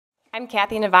I'm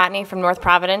Kathy Novotny from North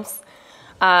Providence.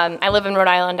 I live in Rhode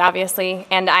Island, obviously,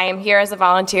 and I am here as a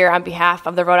volunteer on behalf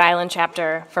of the Rhode Island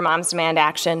chapter for Moms Demand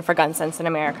Action for Gun Sense in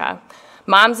America.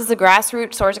 Moms is a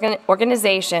grassroots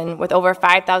organization with over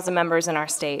 5,000 members in our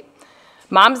state.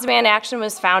 Moms Demand Action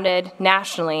was founded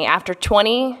nationally after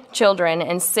 20 children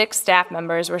and 6 staff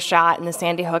members were shot in the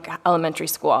Sandy Hook Elementary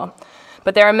School.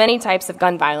 But there are many types of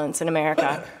gun violence in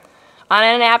America. On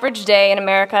an average day in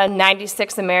America,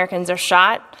 96 Americans are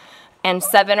shot, and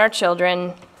 7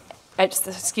 children and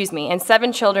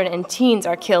teens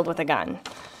are killed with a gun.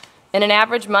 In an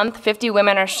average month, 50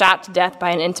 women are shot to death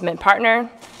by an intimate partner,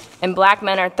 and black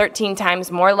men are 13 times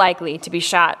more likely to be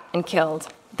shot and killed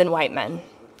than white men.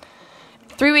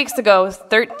 3 weeks ago,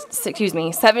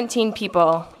 17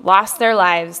 people lost their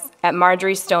lives at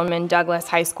Marjory Stoneman Douglas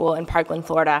High School in Parkland,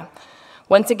 Florida.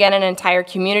 Once again, an entire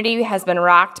community has been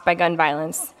rocked by gun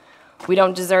violence. We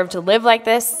don't deserve to live like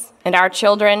this, and our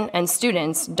children and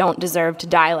students don't deserve to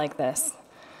die like this.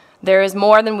 There is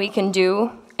more than we can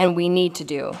do, and we need to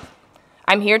do.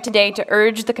 I'm here today to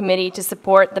urge the committee to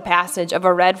support the passage of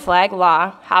a red flag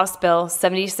law, House Bill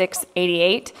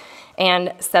 7688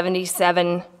 and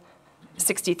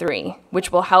 7763,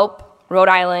 which will help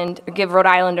give Rhode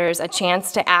Islanders a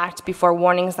chance to act before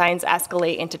warning signs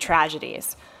escalate into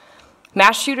tragedies.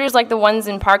 Mass shooters like the ones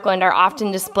in Parkland are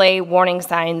often display warning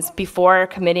signs before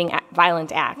committing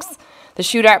violent acts. The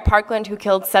shooter at Parkland, who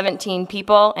killed 17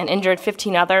 people and injured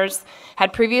 15 others,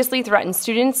 had previously threatened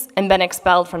students and been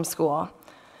expelled from school.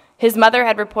 His mother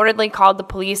had reportedly called the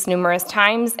police numerous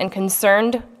times and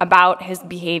concerned about his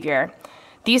behavior.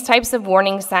 These types of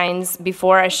warning signs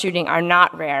before a shooting are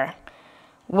not rare.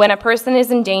 When a person is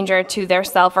in danger to their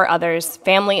self or others,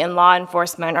 family and law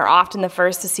enforcement are often the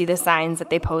first to see the signs that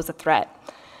they pose a threat.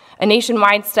 A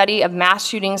nationwide study of mass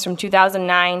shootings from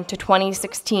 2009 to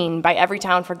 2016 by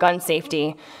Everytown for Gun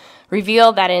Safety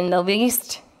revealed that in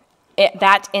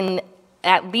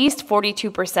at least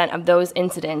 42% of those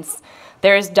incidents,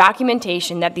 there is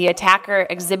documentation that the attacker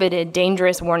exhibited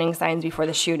dangerous warning signs before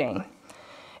the shooting.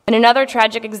 In another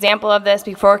tragic example of this,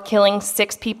 before killing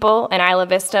 6 people in Isla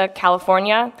Vista,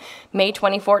 California, May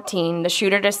 2014, the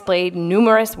shooter displayed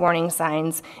numerous warning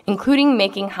signs, including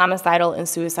making homicidal and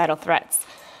suicidal threats.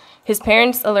 His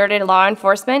parents alerted law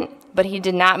enforcement, but he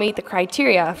did not meet the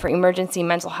criteria for emergency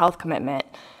mental health commitment.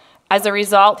 As a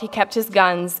result, he kept his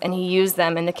guns and he used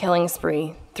them in the killing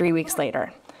spree 3 weeks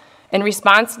later. In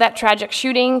response to that tragic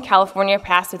shooting, California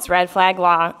passed its red flag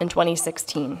law in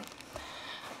 2016.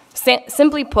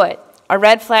 Simply put, a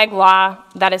red flag law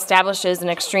that establishes an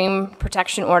extreme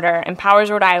protection order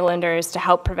empowers Rhode Islanders to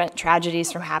help prevent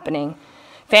tragedies from happening.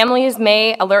 Families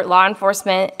may alert law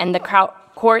enforcement and the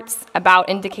courts about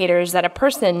indicators that a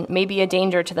person may be a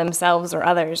danger to themselves or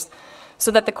others,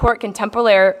 so that the court can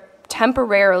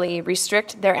temporarily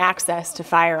restrict their access to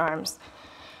firearms.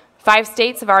 5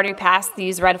 states have already passed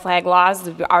these red flag laws, as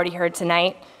we've already heard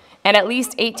tonight, and at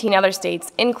least 18 other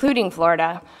states, including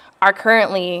Florida, are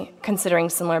currently considering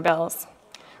similar bills.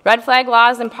 Red flag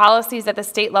laws and policies at the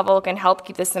state level can help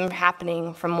keep this from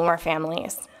happening for more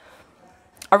families.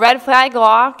 A red flag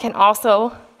law can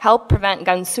also help prevent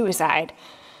gun suicide.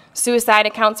 Suicide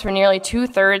accounts for nearly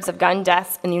 2/3 of gun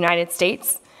deaths in the United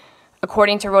States.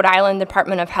 According to Rhode Island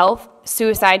Department of Health,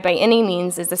 suicide by any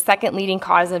means is the second leading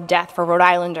cause of death for Rhode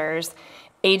Islanders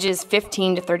ages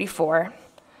 15 to 34.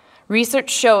 Research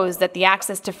shows that the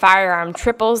access to firearm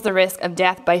triples the risk of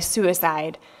death by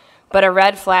suicide, but a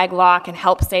red flag law can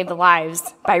help save the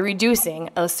lives by reducing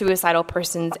a suicidal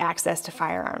person's access to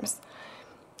firearms.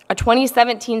 A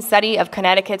 2017 study of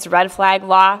Connecticut's red flag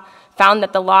law found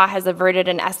that the law has averted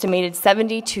an estimated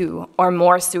 72 or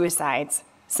more suicides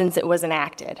since it was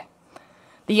enacted.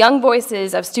 The young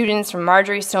voices of students from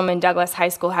Marjory Stoneman Douglas High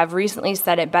School have recently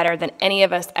said it better than any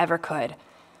of us ever could.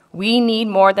 We need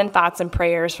more than thoughts and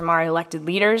prayers from our elected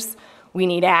leaders. We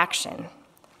need action.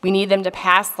 We need them to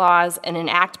pass laws and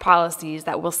enact policies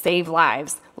that will save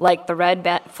lives, like the red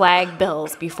flag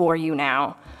bills before you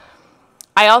now.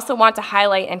 I also want to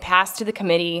highlight and pass to the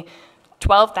committee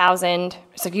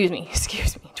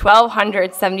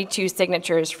 1,272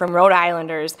 signatures from Rhode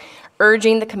Islanders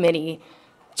urging the committee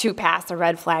to pass a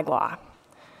red flag law.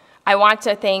 I want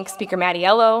to thank Speaker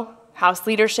Mattiello, House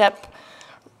leadership,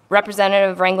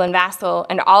 Representative Ranglin Vassell,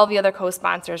 and all of the other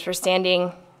co-sponsors for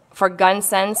standing for gun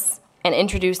sense and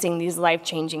introducing these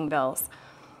life-changing bills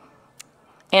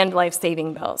and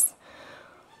life-saving bills.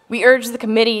 We urge the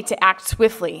committee to act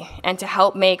swiftly and to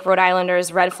help make Rhode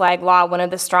Islanders' red flag law one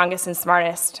of the strongest and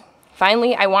smartest.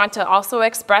 Finally, I want to also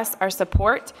express our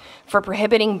support for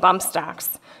prohibiting bump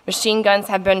stocks. Machine guns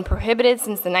have been prohibited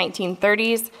since the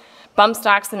 1930s, bump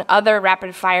stocks and other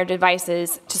rapid-fire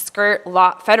devices to skirt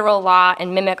federal law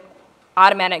and mimic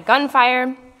automatic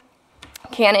gunfire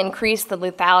can increase the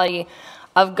lethality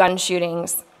of gun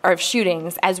shootings, or of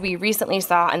shootings, as we recently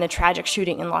saw in the tragic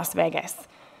shooting in Las Vegas.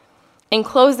 In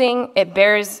closing, it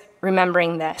bears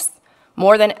remembering this.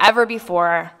 More than ever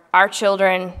before, our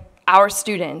children, our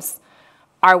students,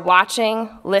 are watching,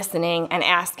 listening, and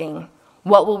asking,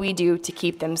 what will we do to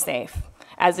keep them safe?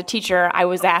 As a teacher, I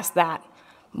was asked that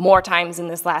more times in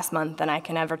this last month than I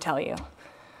can ever tell you.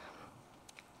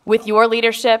 With your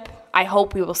leadership, I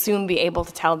hope we will soon be able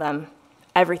to tell them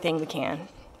everything we can.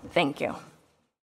 Thank you.